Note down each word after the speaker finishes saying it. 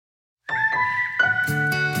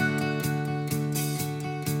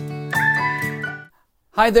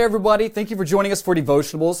Hi there, everybody. Thank you for joining us for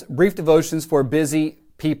Devotionables, brief devotions for busy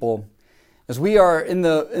people. As we are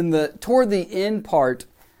toward the end part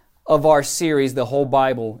of our series, The Whole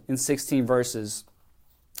Bible in 16 verses,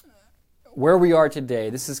 where we are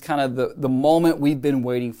today, this is kind of the moment we've been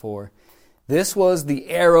waiting for. This was the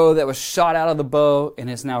arrow that was shot out of the bow and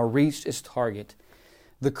has now reached its target.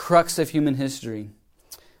 The crux of human history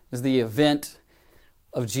is the event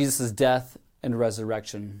of Jesus' death and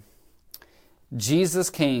resurrection. Jesus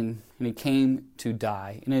came, and He came to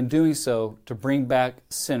die, and in doing so, to bring back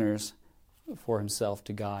sinners for Himself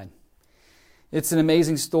to God. It's an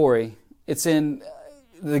amazing story. It's in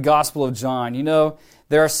the Gospel of John. You know,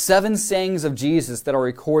 there are 7 sayings of Jesus that are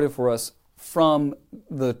recorded for us from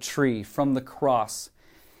the tree, from the cross.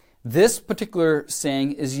 This particular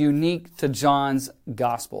saying is unique to John's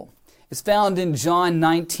Gospel. It's found in John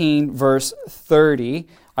 19, verse 30.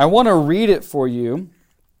 I want to read it for you.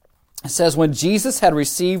 It says, "When Jesus had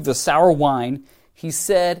received the sour wine, He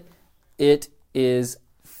said, 'It is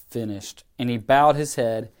finished.' And He bowed His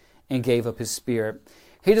head and gave up His spirit."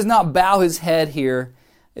 He does not bow His head here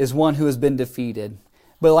as one who has been defeated,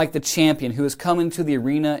 but like the champion who has come into the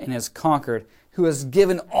arena and has conquered, who has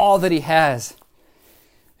given all that he has.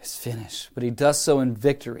 It's finished. But He does so in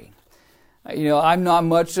victory. You know, I'm not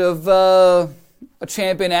much of a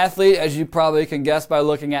champion athlete, as you probably can guess by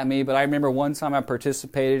looking at me, but I remember one time I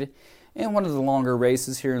participated in one of the longer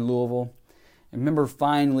races here in Louisville. I remember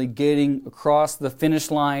finally getting across the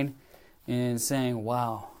finish line and saying,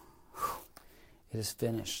 wow, it is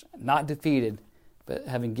finished. Not defeated, but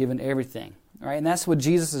having given everything. All right, and that's what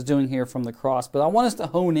Jesus is doing here from the cross. But I want us to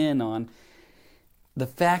hone in on the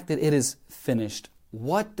fact that it is finished.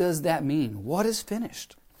 What does that mean? What is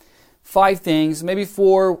finished? 5 things, maybe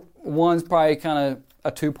 4. One's probably kind of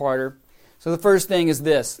a two-parter. So the first thing is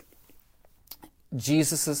this.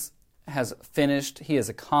 Jesus has finished, He has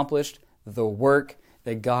accomplished the work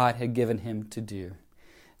that God had given Him to do.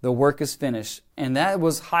 The work is finished. And that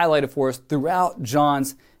was highlighted for us throughout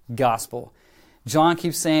John's Gospel. John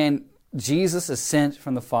keeps saying, Jesus is sent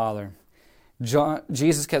from the Father.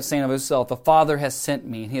 Jesus kept saying of Himself, the Father has sent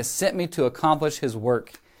me, and He has sent me to accomplish His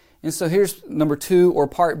work. And so here's number 2, or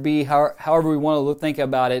part B, however we want to think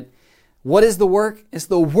about it. What is the work? It's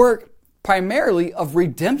the work primarily of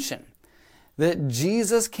redemption. That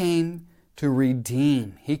Jesus came to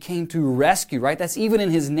redeem. He came to rescue, right? That's even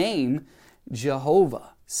in His name.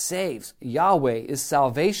 Jehovah saves. Yahweh is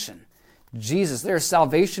salvation. Jesus, there is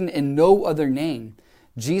salvation in no other name.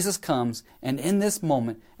 Jesus comes, and in this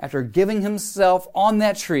moment, after giving Himself on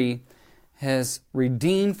that tree, has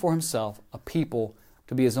redeemed for Himself a people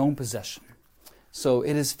to be His own possession. So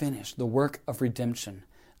it is finished, the work of redemption.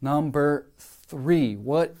 Number 3,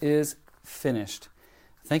 what is finished?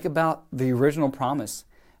 Think about the original promise.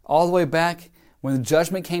 All the way back when the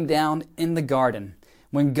judgment came down in the garden,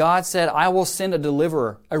 when God said, I will send a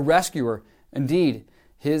deliverer, a rescuer. Indeed,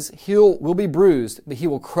 His heel will be bruised, but He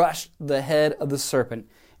will crush the head of the serpent.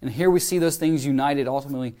 And here we see those things united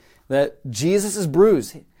ultimately, that Jesus is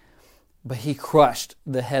bruised, but He crushed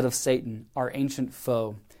the head of Satan, our ancient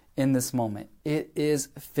foe, in this moment. It is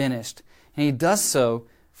finished. And He does so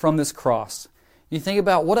from this cross. You think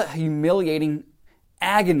about what a humiliating,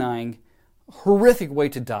 agonizing, horrific way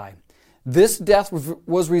to die. This death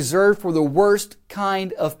was reserved for the worst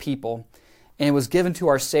kind of people, and it was given to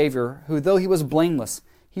our Savior, who though He was blameless,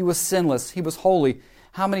 He was sinless, He was holy.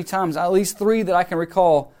 How many times? At least 3 that I can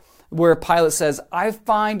recall, where Pilate says, I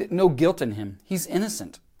find no guilt in Him. He's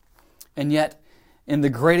innocent. And yet, in the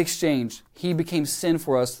great exchange, He became sin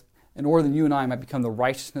for us in order that you and I might become the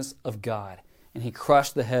righteousness of God. And He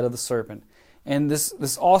crushed the head of the serpent. And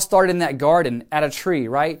this all started in that garden at a tree,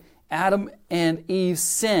 right? Adam and Eve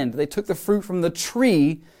sinned. They took the fruit from the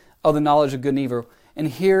tree of the knowledge of good and evil. And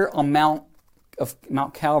here on Mount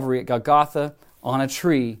Calvary at Golgotha, on a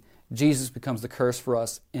tree, Jesus becomes the curse for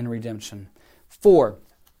us in redemption. 4,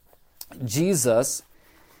 Jesus,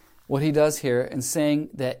 what He does here in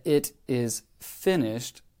saying that it is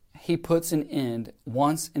finished, He puts an end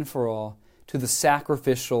once and for all to the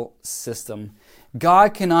sacrificial system.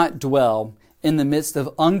 God cannot dwell in the midst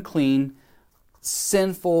of unclean,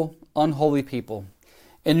 sinful, unholy people.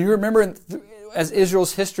 And you remember, as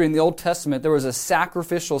Israel's history in the Old Testament, there was a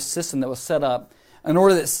sacrificial system that was set up in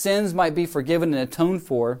order that sins might be forgiven and atoned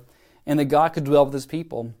for, and that God could dwell with His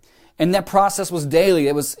people. And that process was daily.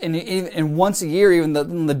 It was in once a year, even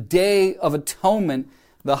the Day of Atonement,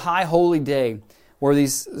 the High Holy Day, where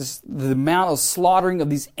the amount of slaughtering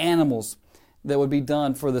of these animals that would be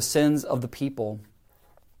done for the sins of the people.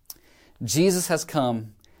 Jesus has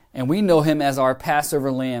come, and we know Him as our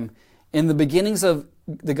Passover Lamb. In the beginnings of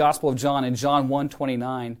the Gospel of John in John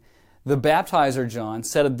 1:29, the baptizer John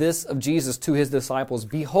said this of Jesus to his disciples,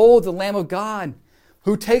 "Behold the Lamb of God,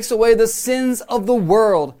 who takes away the sins of the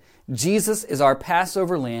world." Jesus is our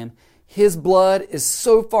Passover lamb. His blood is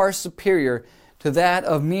so far superior to that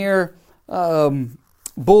of mere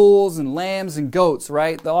bulls and lambs and goats,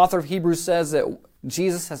 right? The author of Hebrews says that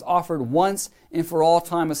Jesus has offered once and for all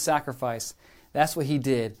time a sacrifice. That's what he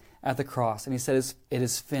did at the cross. And he said, it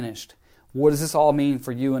is finished. What does this all mean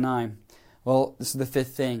for you and I? Well, this is the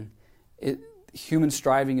fifth thing. Human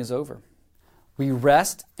striving is over. We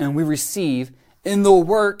rest and we receive in the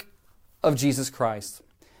work of Jesus Christ.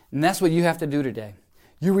 And that's what you have to do today.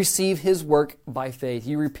 You receive His work by faith.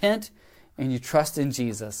 You repent and you trust in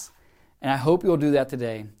Jesus. And I hope you'll do that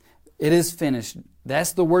today. It is finished.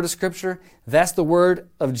 That's the word of Scripture. That's the word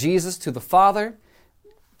of Jesus to the Father.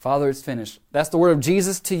 Father, it's finished. That's the word of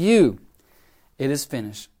Jesus to you. It is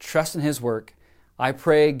finished. Trust in His work. I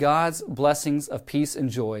pray God's blessings of peace and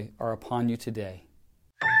joy are upon you today.